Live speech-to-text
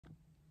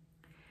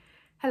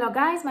Hello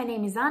guys, my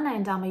name is Anna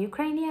and I'm a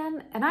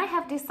Ukrainian, and I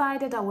have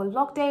decided I will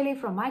vlog daily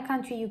from my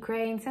country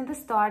Ukraine since the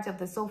start of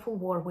this awful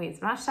war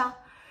with Russia.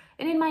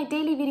 And in my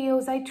daily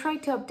videos I try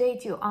to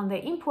update you on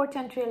the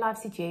important real-life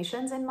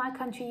situations in my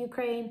country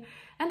Ukraine,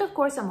 and of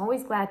course I'm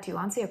always glad to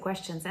answer your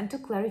questions and to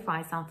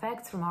clarify some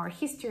facts from our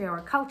history,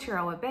 our culture,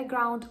 our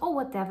background, or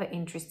whatever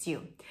interests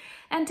you.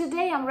 And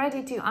today I'm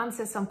ready to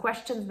answer some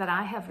questions that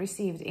I have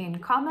received in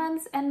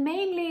comments, and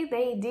mainly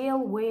they deal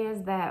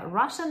with the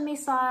Russian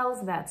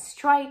missiles that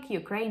strike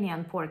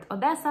Ukrainian port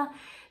Odesa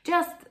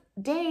just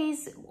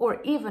days or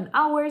even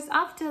hours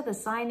after the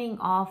signing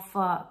of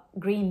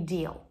Green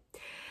Deal.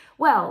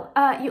 Well,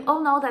 you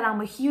all know that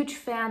I'm a huge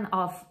fan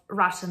of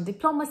Russian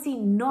diplomacy,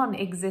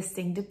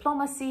 non-existing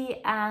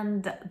diplomacy,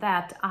 and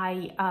that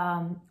I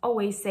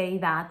always say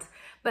that,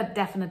 but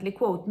definitely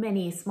quote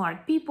many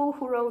smart people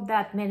who wrote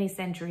that many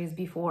centuries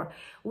before.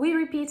 We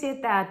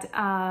repeated that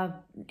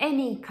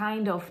any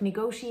kind of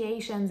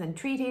negotiations and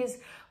treaties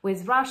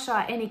with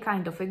Russia, any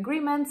kind of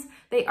agreements,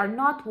 they are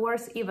not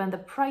worth even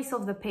the price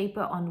of the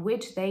paper on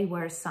which they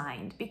were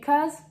signed,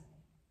 because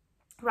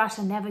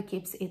Russia never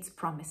keeps its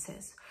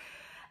promises.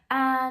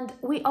 And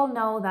we all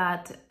know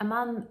that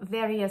among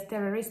various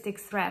terroristic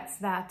threats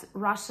that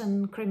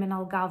Russian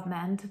criminal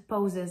government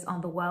poses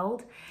on the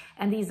world,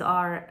 and these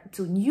are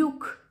to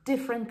nuke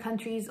different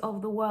countries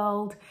of the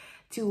world,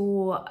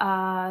 to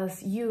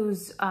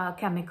use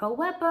chemical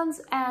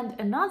weapons, and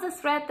another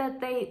threat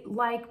that they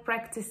like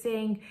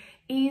practicing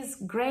is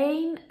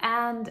grain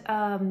and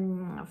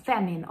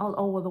famine all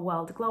over the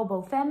world,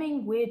 global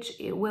famine, which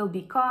will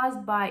be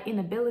caused by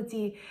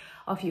inability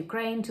of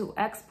Ukraine to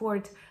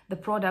export the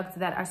products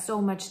that are so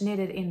much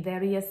needed in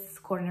various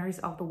corners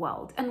of the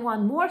world. And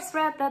one more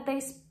threat that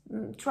they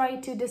try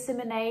to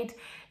disseminate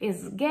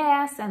is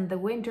gas, and the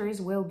winters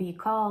will be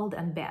cold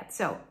and bad.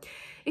 So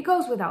it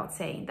goes without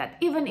saying that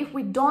even if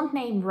we don't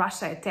name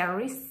Russia a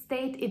terrorist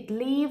state, it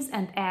lives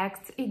and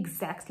acts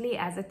exactly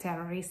as a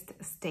terrorist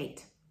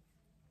state.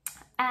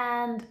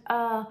 And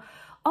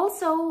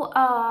also,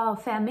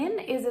 famine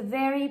is a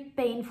very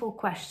painful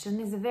question,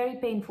 is a very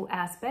painful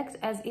aspect,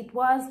 as it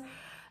was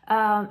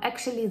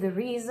actually the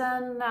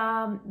reason,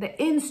 the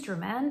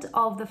instrument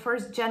of the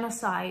first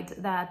genocide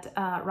that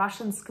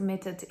Russians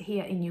committed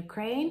here in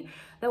Ukraine.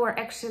 There were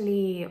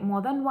actually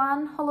more than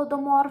one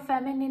Holodomor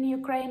famine in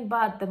Ukraine,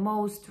 but the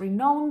most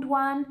renowned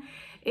one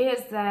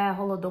is the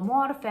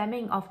Holodomor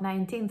famine of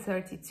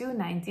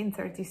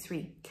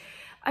 1932-1933.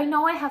 I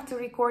know I have to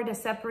record a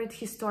separate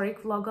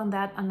historic vlog on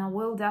that, and I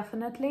will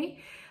definitely,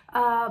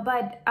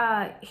 but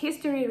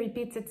history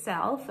repeats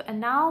itself, and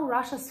now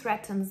Russia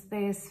threatens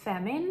this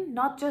famine,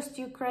 not just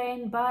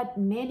Ukraine, but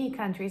many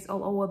countries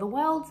all over the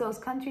world, those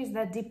countries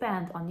that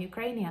depend on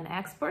Ukrainian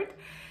export.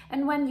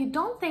 And when you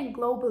don't think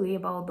globally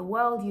about the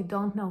world, you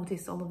don't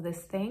notice all of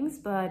these things,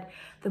 but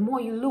the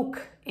more you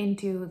look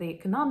into the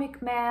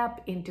economic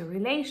map, into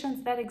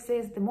relations that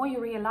exist, the more you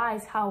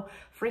realize how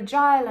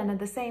fragile and at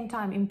the same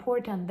time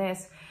important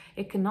this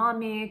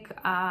economic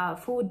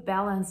food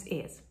balance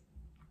is.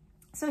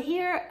 So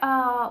here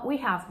we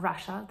have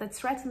Russia that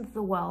threatens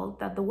the world,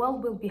 that the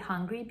world will be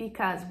hungry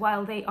because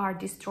while they are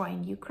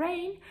destroying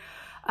Ukraine,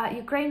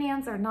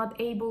 Ukrainians are not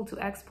able to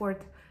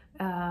export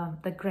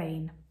the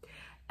grain.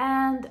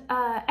 And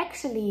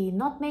actually,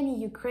 not many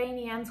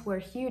Ukrainians were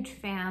huge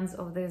fans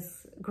of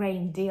this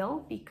grain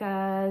deal,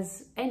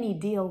 because any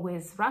deal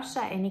with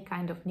Russia, any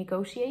kind of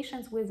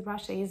negotiations with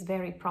Russia is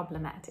very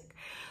problematic.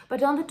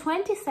 But on the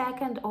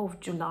 22nd of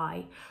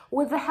July,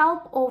 with the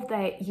help of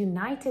the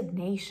United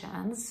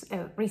Nations,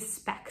 a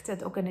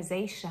respected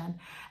organization,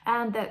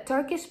 and the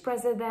Turkish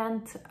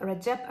President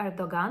Recep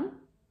Erdogan,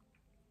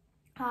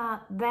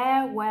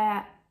 there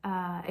were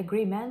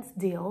agreements,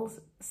 deals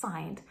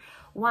signed.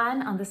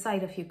 One on the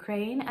side of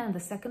Ukraine and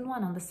the second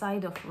one on the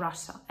side of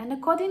Russia. And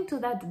according to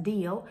that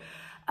deal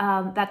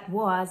that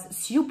was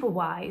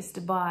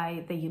supervised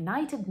by the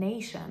United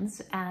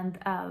Nations, and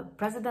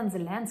President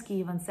Zelensky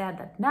even said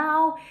that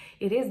now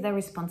it is the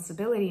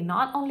responsibility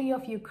not only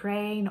of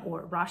Ukraine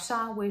or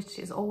Russia, which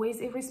is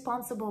always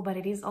irresponsible, but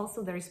it is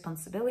also the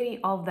responsibility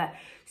of the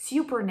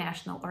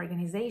supranational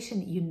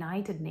organization,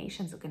 United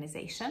Nations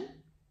organization,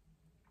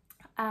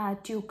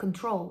 to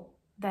control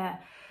the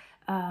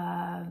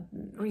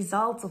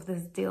results of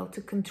this deal,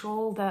 to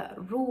control the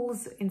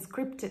rules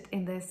inscripted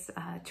in this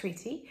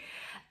treaty.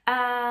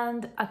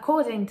 And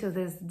according to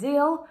this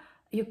deal,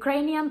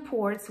 Ukrainian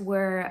ports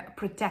were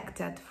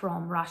protected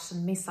from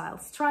Russian missile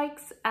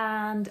strikes,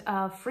 and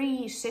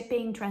free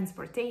shipping,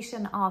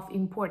 transportation of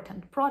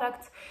important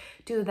products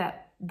to the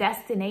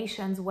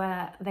destinations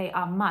where they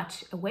are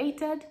much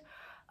awaited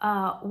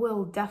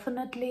will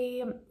definitely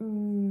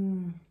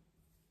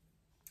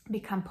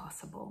become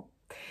possible.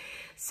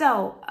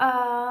 So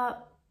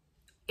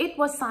it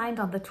was signed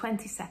on the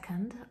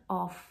 22nd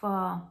of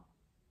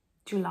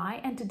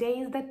July, and today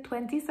is the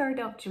 23rd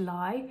of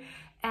July,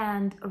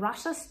 and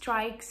Russia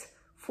strikes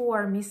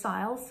 4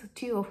 missiles,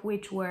 2 of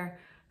which were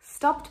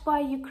stopped by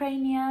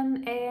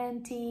Ukrainian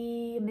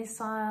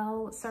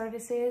anti-missile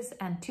services,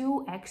 and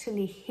 2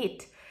 actually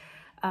hit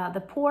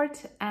the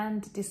port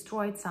and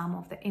destroyed some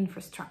of the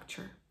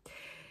infrastructure.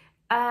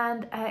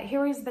 And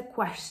here is the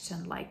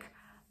question, like,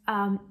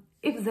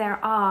 if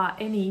there are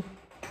any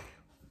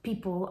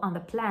people on the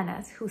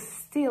planet who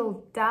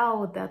still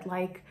doubt that,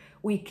 like,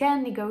 we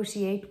can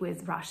negotiate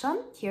with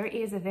Russia, here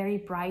is a very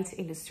bright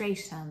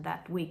illustration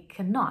that we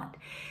cannot,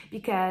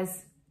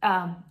 because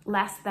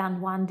less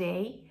than one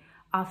day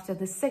after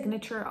the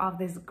signature of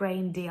this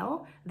grain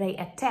deal, they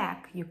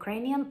attack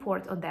Ukrainian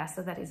port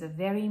Odesa. That is a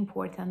very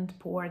important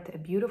port, a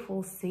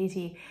beautiful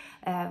city,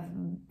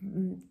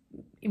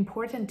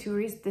 important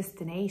tourist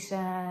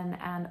destination,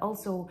 and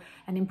also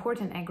an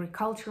important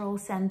agricultural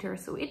center.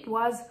 So it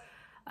was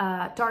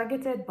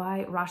targeted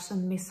by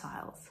Russian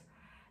missiles,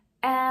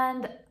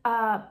 and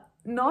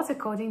not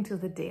according to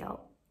the deal.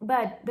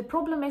 But the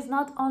problem is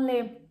not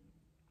only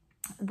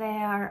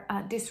their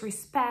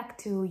disrespect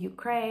to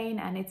Ukraine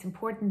and its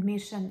important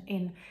mission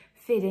in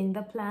feeding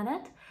the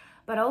planet,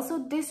 but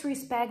also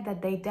disrespect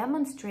that they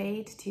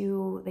demonstrate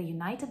to the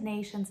United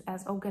Nations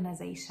as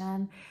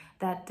organization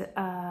that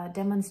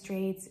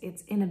demonstrates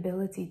its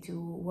inability to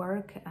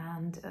work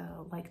and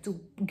like to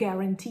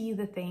guarantee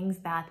the things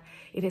that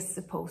it is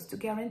supposed to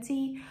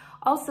guarantee.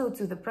 Also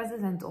to the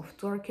president of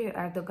Turkey,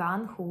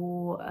 Erdogan,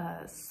 who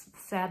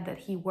said that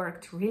he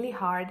worked really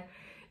hard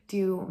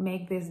to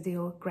make this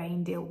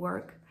grain deal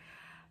work.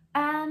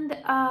 And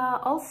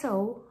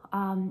also,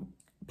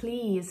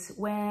 please,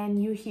 when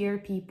you hear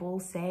people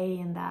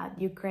saying that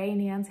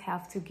Ukrainians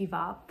have to give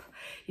up,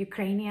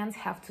 Ukrainians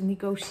have to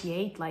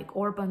negotiate, like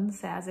Orban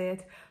says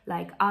it,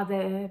 like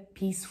other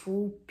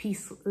peaceful,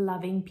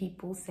 peace-loving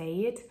people say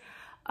it,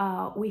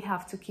 we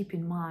have to keep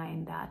in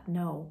mind that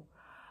no,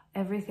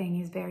 everything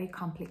is very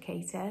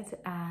complicated,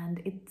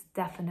 and it's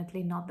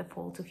definitely not the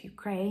fault of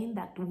Ukraine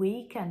that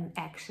we can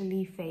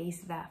actually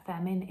face the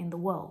famine in the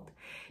world,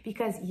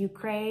 because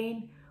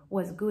Ukraine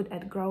was good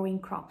at growing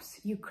crops.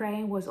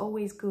 Ukraine was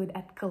always good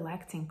at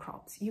collecting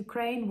crops.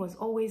 Ukraine was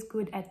always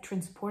good at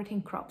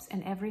transporting crops,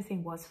 and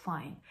everything was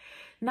fine.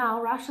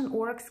 Now Russian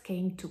orcs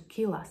came to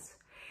kill us.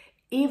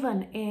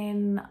 Even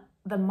in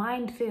the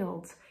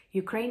minefields,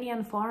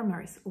 Ukrainian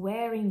farmers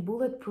wearing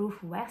bulletproof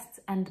vests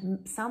and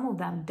some of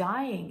them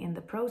dying in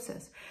the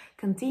process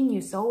continue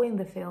sowing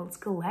the fields,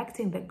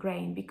 collecting the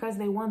grain because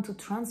they want to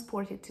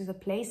transport it to the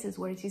places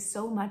where it is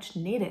so much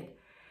needed.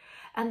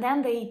 And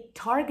then they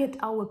target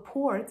our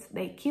ports,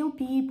 they kill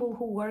people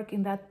who work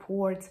in that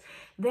port,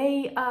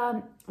 they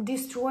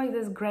destroy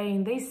this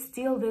grain, they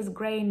steal this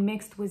grain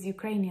mixed with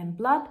Ukrainian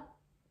blood,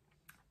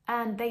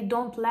 and they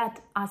don't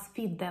let us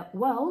feed the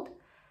world.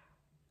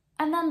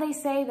 And then they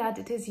say that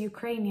it is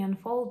Ukrainian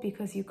fault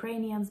because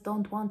Ukrainians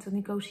don't want to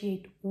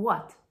negotiate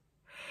what?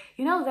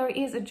 You know, there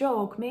is a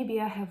joke,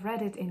 maybe I have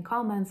read it in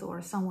comments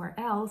or somewhere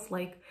else,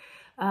 like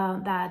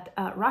that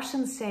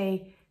Russians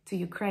say to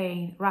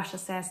Ukraine, Russia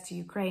says to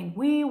Ukraine,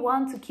 we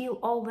want to kill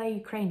all the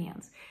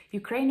Ukrainians.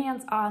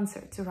 Ukrainians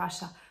answer to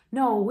Russia,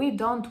 no, we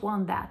don't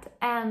want that.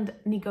 And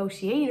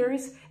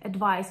negotiators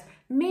advise,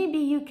 maybe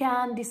you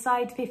can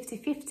decide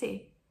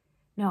 50-50.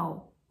 No.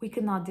 We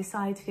cannot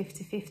decide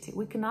 50-50.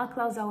 We cannot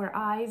close our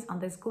eyes on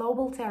this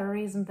global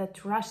terrorism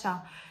that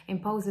Russia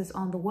imposes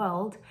on the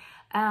world,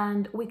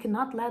 and we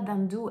cannot let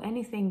them do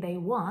anything they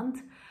want.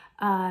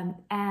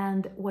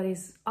 And what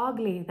is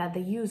ugly, that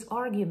they use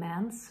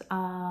arguments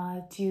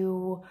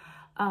to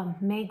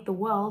make the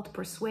world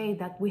persuade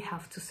that we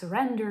have to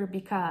surrender,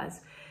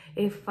 because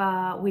if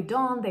we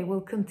don't, they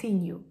will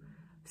continue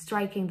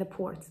striking the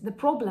ports. The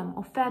problem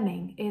of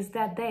famine is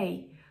that they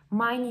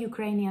mine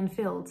Ukrainian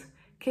fields,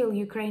 kill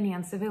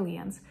Ukrainian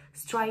civilians,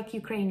 strike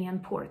Ukrainian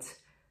ports,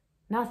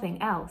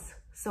 nothing else.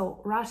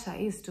 So Russia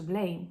is to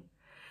blame.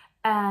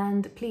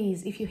 And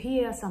please, if you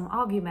hear some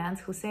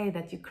arguments who say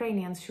that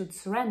Ukrainians should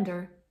surrender,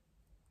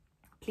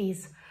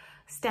 please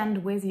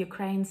stand with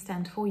Ukraine,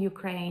 stand for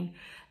Ukraine,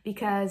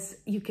 because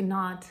you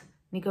cannot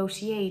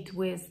negotiate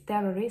with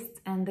terrorists,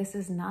 and this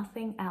is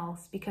nothing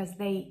else, because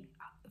they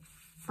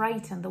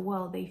frighten the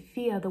world, they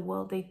fear the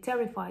world, they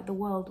terrify the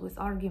world with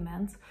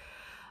arguments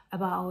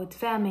about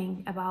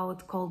famine,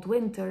 about cold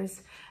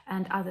winters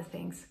and other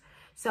things.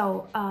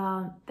 So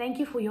thank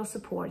you for your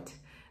support.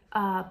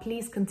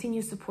 Please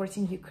continue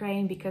supporting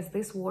Ukraine, because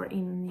this war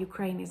in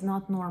Ukraine is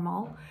not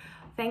normal.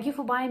 Thank you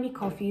for buying me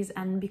coffees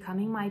and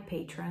becoming my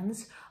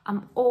patrons.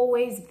 I'm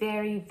always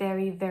very,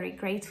 very, very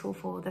grateful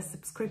for the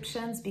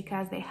subscriptions,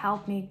 because they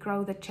help me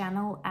grow the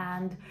channel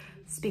and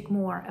speak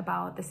more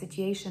about the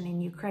situation in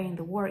Ukraine,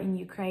 the war in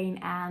Ukraine,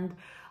 and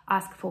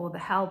ask for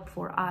the help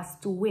for us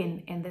to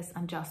win in this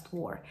unjust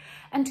war.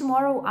 And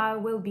tomorrow I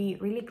will be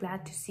really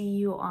glad to see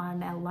you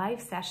on a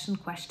live session,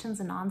 questions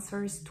and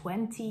answers,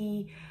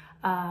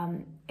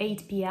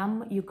 8 p.m.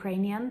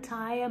 Ukrainian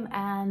time,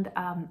 and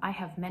I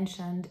have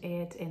mentioned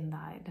it in the,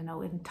 I don't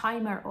know, in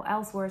timer or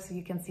elsewhere, so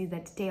you can see the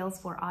details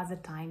for other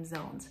time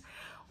zones.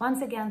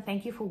 Once again,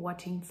 thank you for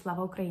watching.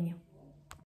 Slava Ukraini!